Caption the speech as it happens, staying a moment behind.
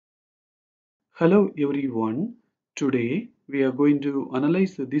Hello everyone. Today we are going to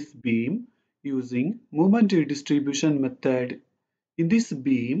analyze this beam using moment distribution method. In this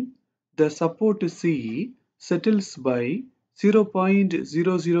beam, the support C settles by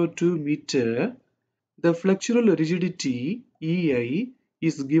 0.002 meter. The flexural rigidity EI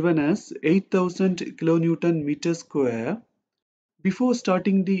is given as 8000 kN meter square. Before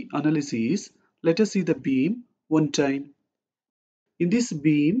starting the analysis, let us see the beam one time. In this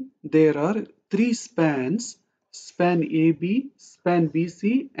beam, there are three spans, span AB, span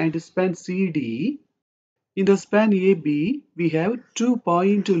BC and span CD. In the span AB, we have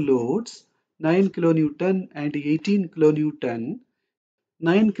 2-point loads, 9 kN and 18 kN.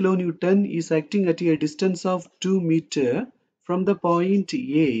 9 kN is acting at a distance of 2 meter from the point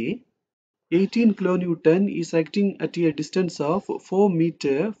A. 18 kN is acting at a distance of 4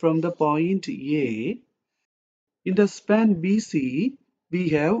 meter from the point A. In the span BC, we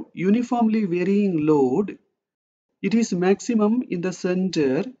have uniformly varying load. It is maximum in the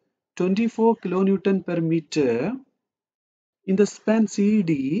center, 24 kN per meter. In the span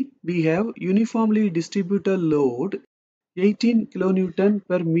CD, we have uniformly distributed load, 18 kN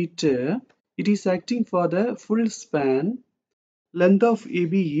per meter. It is acting for the full span. Length of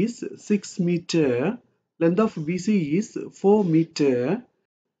AB is 6 meter. Length of BC is 4 meter.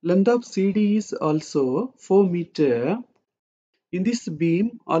 Length of CD is also 4 meter. In this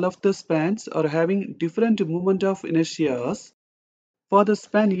beam, all of the spans are having different moment of inertias. For the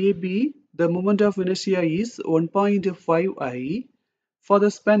span AB, the moment of inertia is 1.5i. For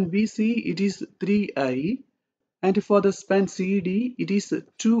the span BC, it is 3i. And for the span CD, it is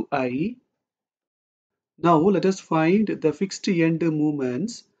 2i. Now let us find the fixed end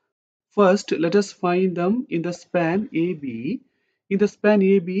moments. First, let us find them in the span AB. In the span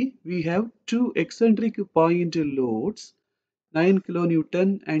AB, we have two eccentric point loads, 9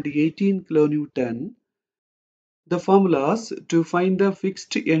 kN and 18 kN. The formulas to find the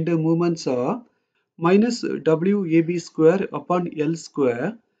fixed end moments are minus WAB square upon L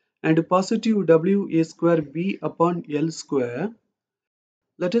square and positive WA square B upon L square.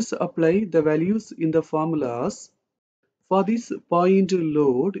 Let us apply the values in the formulas. For this point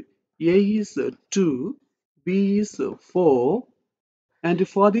load, A is 2, B is 4, and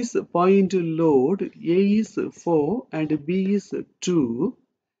for this point load, A is 4 and B is 2.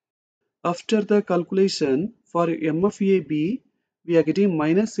 After the calculation, for MFAB, we are getting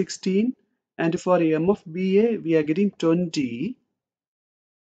minus 16, and for MFBA, we are getting 20.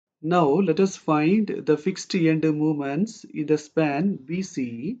 Now, let us find the fixed end moments in the span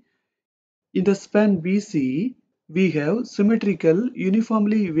BC. In the span BC, we have symmetrical,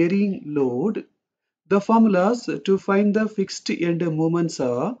 uniformly varying load. The formulas to find the fixed end moments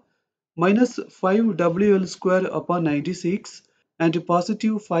are minus 5 WL square upon 96 and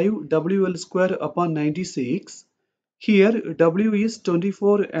positive 5 WL square upon 96. Here W is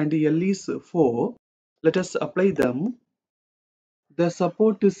 24 and L is 4. Let us apply them. The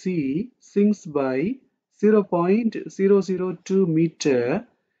support C sinks by 0.002 meter.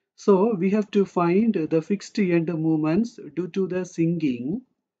 So we have to find the fixed end moments due to the sinking.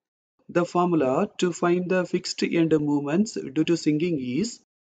 The formula to find the fixed end moments due to sinking is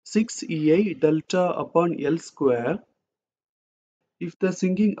 6EI delta upon L square. If the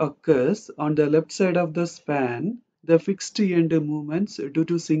sinking occurs on the left side of the span, the fixed end moments due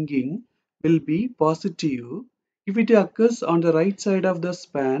to sinking will be positive. If it occurs on the right side of the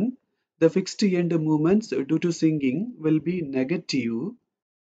span, the fixed end moments due to sinking will be negative.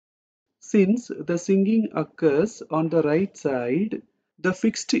 Since the sinking occurs on the right side, the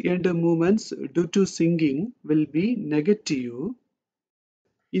fixed end moments due to sinking will be negative.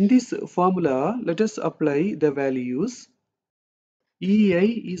 In this formula, let us apply the values. EI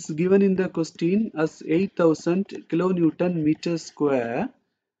is given in the question as 8000 kN meter square.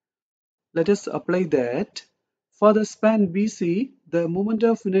 Let us apply that. For the span BC, the moment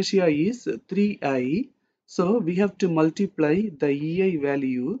of inertia is 3i. So we have to multiply the EI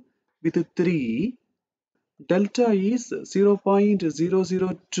value with 3. Delta is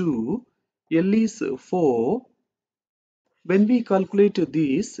 0.002. L is 4. When we calculate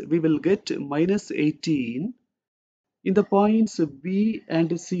this, we will get minus 18. In the points B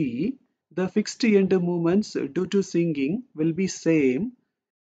and C, the fixed end moments due to sinking will be same.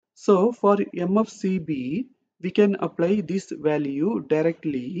 So for MFCB, we can apply this value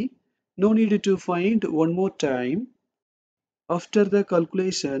directly. No need to find one more time. After the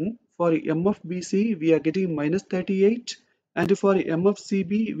calculation, for MFBC, we are getting minus 38, and for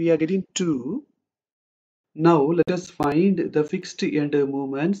MFCB, we are getting 2. Now let us find the fixed end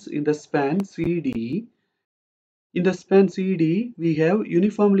moments in the span CD. In the span CD, we have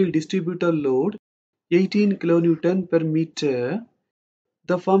uniformly distributed load 18 kN per meter.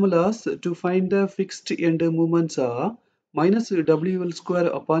 The formulas to find the fixed end moments are minus WL square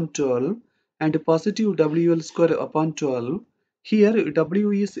upon 12 and positive WL square upon 12. Here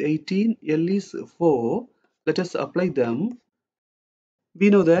W is 18, L is 4. Let us apply them. We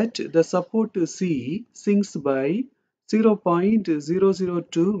know that the support C sinks by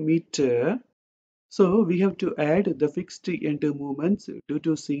 0.002 meter. So we have to add the fixed end moments due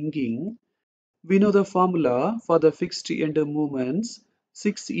to sinking. We know the formula for the fixed end moments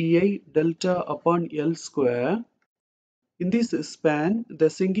 6EI delta upon L square. In this span, the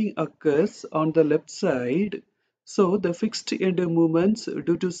sinking occurs on the left side. So the fixed end moments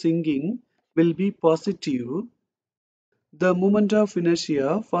due to sinking will be positive. The moment of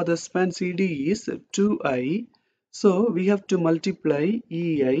inertia for the span CD is 2I. So we have to multiply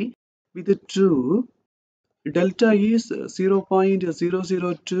EI with 2. Delta is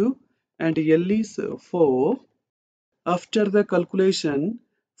 0.002 and L is 4. After the calculation,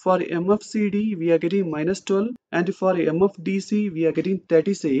 for MFCD we are getting minus 12 and for MFDC we are getting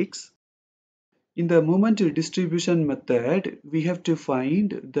 36. In the moment distribution method, we have to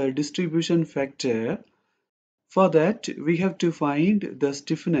find the distribution factor. For that, we have to find the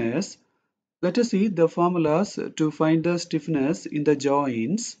stiffness. Let us see the formulas to find the stiffness in the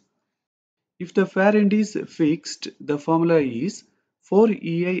joints. If the fare end is fixed, the formula is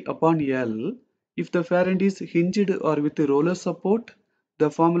 4EI upon L. If the fare end is hinged or with roller support,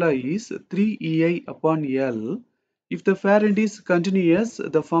 the formula is 3EI upon L. If the fare end is continuous,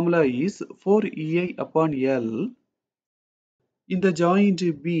 the formula is 4EI upon L. In the joint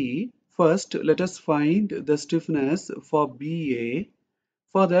B, first let us find the stiffness for BA.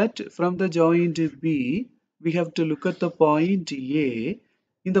 For that, from the joint B, we have to look at the point A.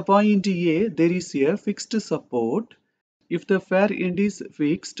 In the point A, there is a fixed support. If the fare end is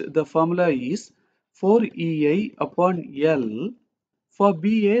fixed, the formula is 4EI upon L. For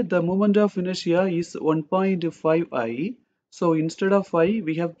BA, the moment of inertia is 1.5I. So instead of I,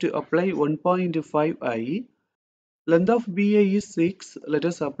 we have to apply 1.5I. Length of BA is 6. Let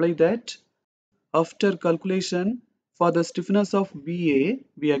us apply that. After calculation, for the stiffness of BA,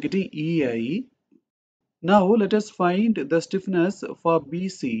 we are getting EI. Now let us find the stiffness for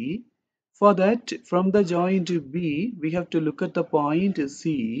BC. For that, from the joint B, we have to look at the point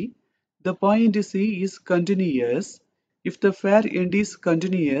C. The point C is continuous. If the fare end is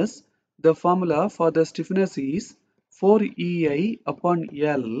continuous, the formula for the stiffness is 4EI upon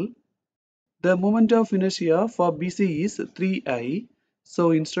L. The moment of inertia for BC is 3I.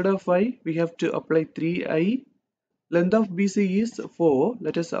 So instead of I, we have to apply 3I. Length of BC is 4.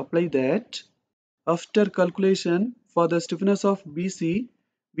 Let us apply that. After calculation, for the stiffness of BC,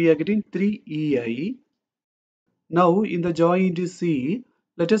 we are getting 3EI. Now in the joint C,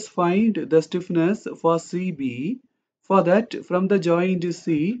 let us find the stiffness for CB. For that, from the joint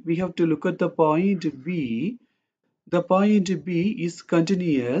C, we have to look at the point B. The point B is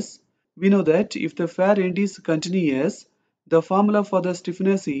continuous. We know that if the fare end is continuous, the formula for the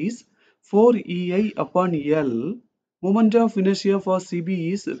stiffness is 4EI upon L. Moment of inertia for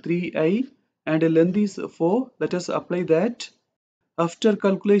CB is 3I and length is 4. Let us apply that. After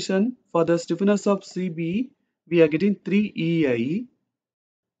calculation, for the stiffness of CB, we are getting 3EI.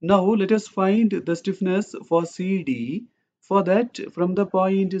 Now let us find the stiffness for CD. For that, from the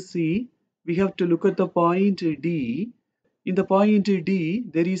point C, we have to look at the point D. In the point D,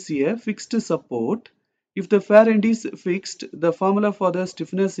 there is a fixed support. If the fare end is fixed, the formula for the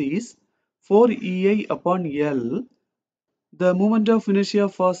stiffness is 4EI upon L. The moment of inertia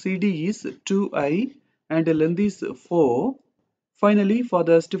for CD is 2I and the length is 4. Finally, for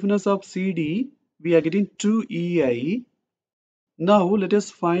the stiffness of CD, we are getting 2EI. Now let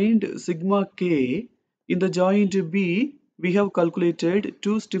us find sigma k. In the joint B, we have calculated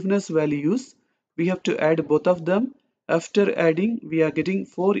two stiffness values. We have to add both of them. After adding, we are getting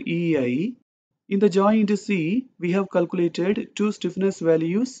 4EI. In the joint C, we have calculated two stiffness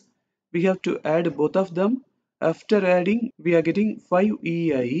values. We have to add both of them. After adding, we are getting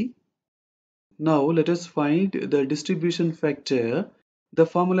 5EI. Now let us find the distribution factor. The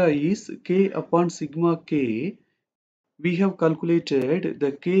formula is K upon sigma K. We have calculated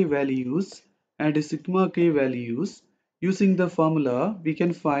the K values and sigma K values. Using the formula, we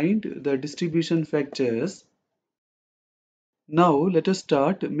can find the distribution factors. Now let us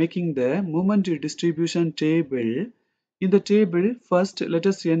start making the moment distribution table. In the table, first let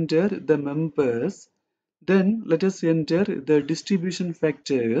us enter the members. Then let us enter the distribution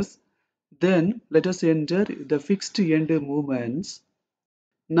factors. Then let us enter the fixed end moments.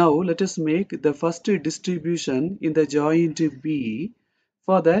 Now let us make the first distribution in the joint B.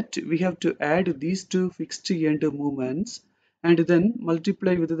 For that we have to add these two fixed end moments and then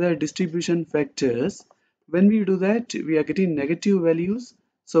multiply with the distribution factors. When we do that, we are getting negative values,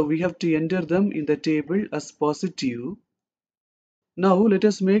 so we have to enter them in the table as positive. Now let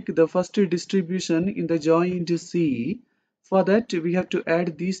us make the first distribution in the joint C. For that we have to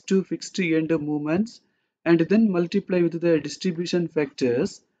add these two fixed end moments and then multiply with the distribution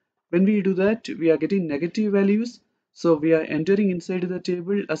factors. When we do that, we are getting negative values, so we are entering inside the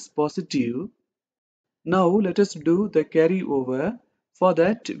table as positive. Now let us do the carryover. For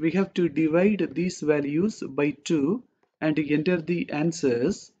that we have to divide these values by 2 and enter the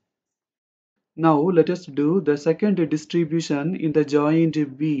answers. Now let us do the second distribution in the joint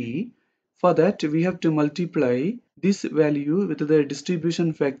B. For that we have to multiply this value with the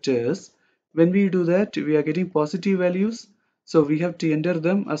distribution factors. When we do that, we are getting positive values, so we have to enter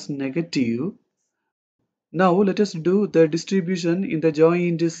them as negative. Now let us do the distribution in the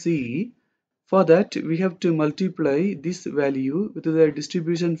joint C. For that we have to multiply this value with the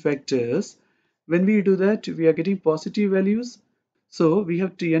distribution factors. When we do that, we are getting positive values, so we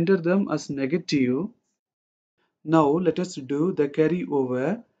have to enter them as negative. Now let us do the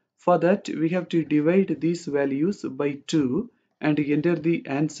carryover. For that we have to divide these values by 2 and enter the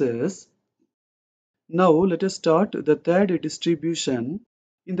answers. Now let us start the third distribution.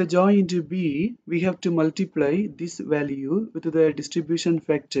 In the joint B, we have to multiply this value with the distribution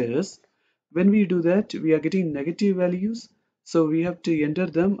factors. When we do that, we are getting negative values, so we have to enter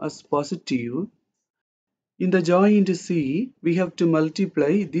them as positive. In the joint C, we have to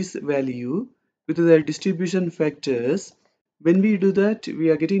multiply this value with the distribution factors. When we do that,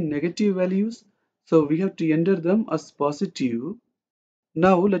 we are getting negative values, so we have to enter them as positive.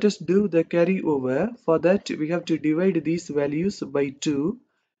 Now let us do the carryover. For that we have to divide these values by 2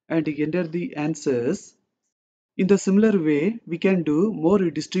 and enter the answers. In the similar way, we can do more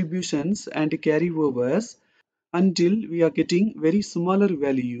distributions and carryovers until we are getting very smaller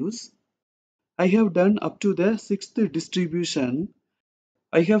values. I have done up to the sixth distribution.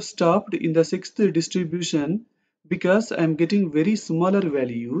 I have stopped in the sixth distribution because I am getting very smaller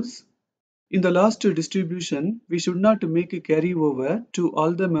values. In the last distribution, we should not make a carryover to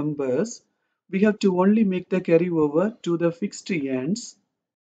all the members. We have to only make the carryover to the fixed ends.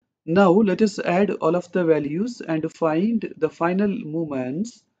 Now let us add all of the values and find the final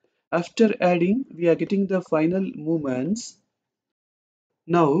moments. After adding, we are getting the final moments.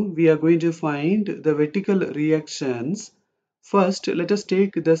 Now we are going to find the vertical reactions. First, let us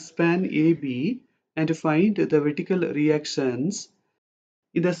take the span AB and find the vertical reactions.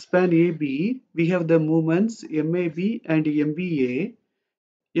 In the span AB, we have the moments MAB and MBA.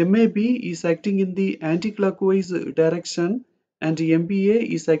 MAB is acting in the anti-clockwise direction and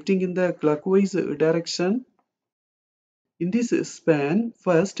MBA is acting in the clockwise direction. In this span,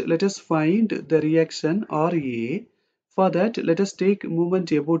 first let us find the reaction RA. For that, let us take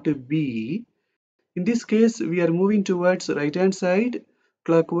moment about B. In this case, we are moving towards right hand side.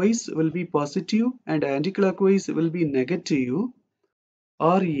 Clockwise will be positive and anti-clockwise will be negative.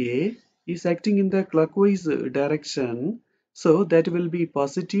 RA is acting in the clockwise direction, so that will be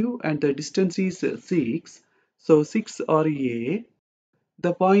positive and the distance is 6. So 6 RA.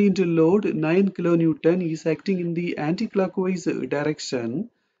 The point load 9 kN is acting in the anti-clockwise direction,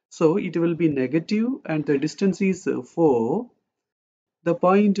 so it will be negative and the distance is 4. The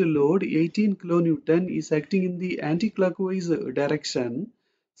point load 18 kN is acting in the anti-clockwise direction,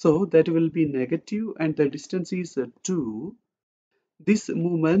 so that will be negative and the distance is 2. This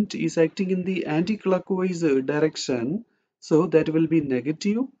movement is acting in the anti-clockwise direction, so that will be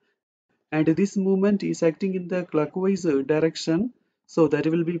negative, and this movement is acting in the clockwise direction, so that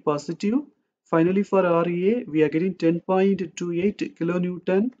will be positive. Finally, for RA, we are getting 10.28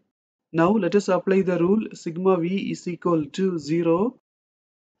 kilonewton. Now let us apply the rule sigma V is equal to 0.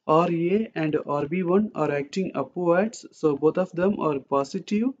 RA and RB1 are acting upwards, so both of them are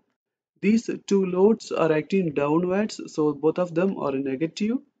positive. These two loads are acting downwards, so both of them are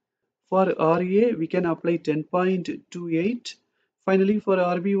negative. For RA, we can apply 10.28. Finally, for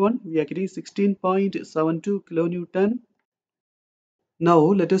RB1, we are getting 16.72 kilonewton. Now,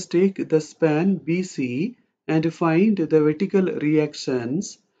 let us take the span BC and find the vertical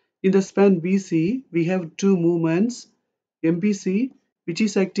reactions. In the span BC, we have two movements, MBC, which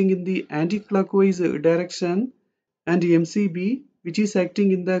is acting in the anti-clockwise direction, and MCB, which is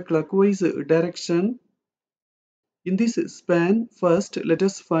acting in the clockwise direction. In this span, first let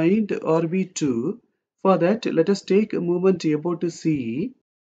us find RB2. For that, let us take a moment about C.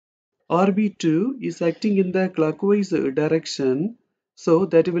 RB2 is acting in the clockwise direction So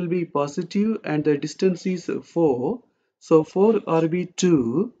that will be positive and the distance is 4. So for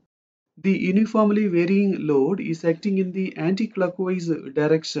RB2, the uniformly varying load is acting in the anti-clockwise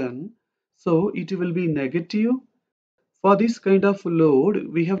direction. So it will be negative. For this kind of load,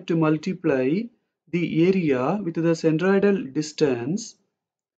 we have to multiply the area with the centroidal distance.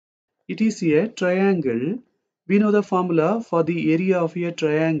 It is a triangle. We know the formula for the area of a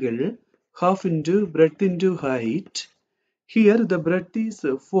triangle, half into breadth into height. Here the breadth is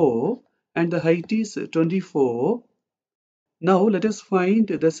 4 and the height is 24. Now let us find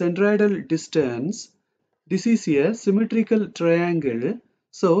the centroidal distance. This is a symmetrical triangle.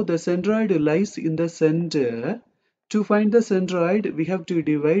 So the centroid lies in the center. To find the centroid, we have to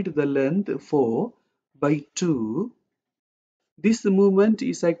divide the length 4 by 2. This movement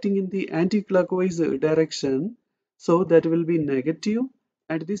is acting in the anti-clockwise direction, so that will be negative,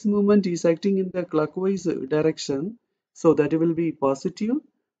 and this movement is acting in the clockwise direction, so that will be positive.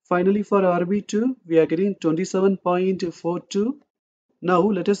 Finally, for RB2, we are getting 27.42. Now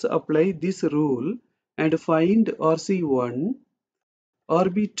let us apply this rule and find RC1.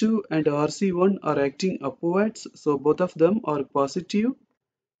 RB2 and RC1 are acting upwards, so both of them are positive.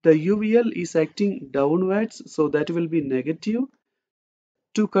 The UVL is acting downwards, so that will be negative.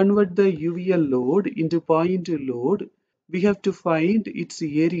 To convert the UVL load into point load, we have to find its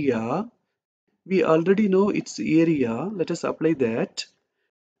area. We already know its area. Let us apply that.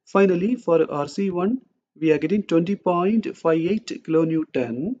 Finally, for RC1, we are getting 20.58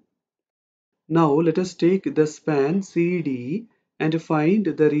 kilonewton. Now let us take the span CD and find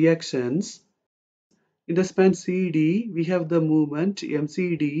the reactions. In the span CD, we have the movement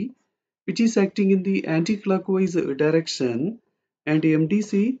MCD, which is acting in the anti-clockwise direction, and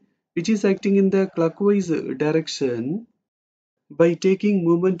MDC, which is acting in the clockwise direction. By taking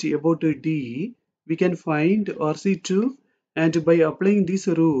moment about D, we can find RC2, and by applying this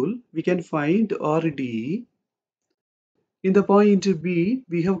rule, we can find RD. In the point B,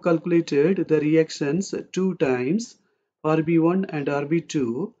 we have calculated the reactions 2 times, RB1 and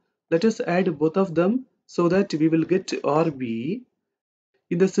RB2. Let us add both of them so that we will get RB.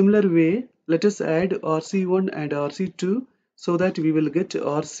 In the similar way, let us add RC1 and RC2 so that we will get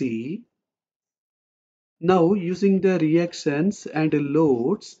RC. Now, using the reactions and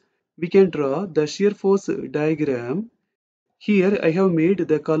loads, we can draw the shear force diagram. Here I have made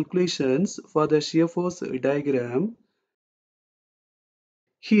the calculations for the shear force diagram.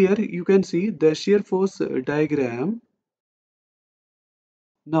 Here you can see the shear force diagram.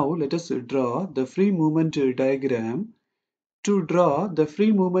 Now let us draw the free movement diagram. To draw the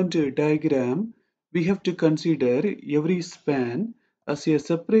free movement diagram, we have to consider every span as a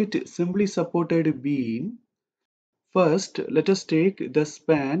separate simply supported beam. First, let us take the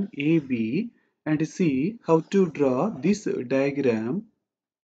span AB and see how to draw this diagram.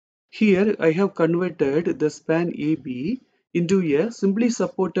 Here I have converted the span AB into a simply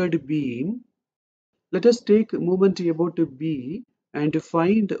supported beam. Let us take moment about B and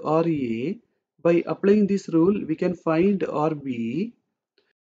find RA. By applying this rule, we can find RB.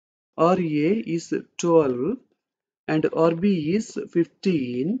 RA is 12 and RB is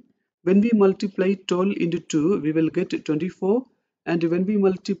 15. When we multiply 12 into 2, we will get 24, and when we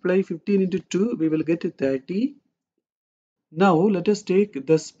multiply 15 into 2, we will get 30. Now let us take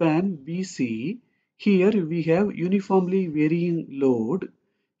the span BC. Here we have uniformly varying load.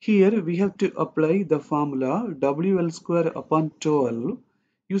 Here we have to apply the formula WL square upon 12.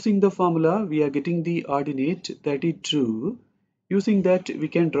 Using the formula, we are getting the ordinate 32. Using that, we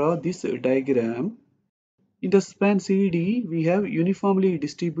can draw this diagram. In the span CD, we have uniformly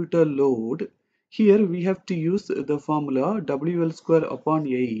distributed load. Here we have to use the formula WL square upon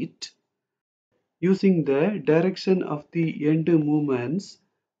 8. Using the direction of the end movements,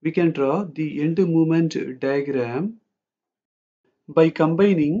 we can draw the end movement diagram. By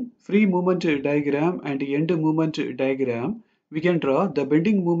combining free movement diagram and end movement diagram, we can draw the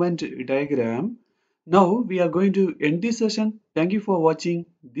bending moment diagram. Now we are going to end this session. Thank you for watching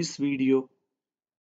this video.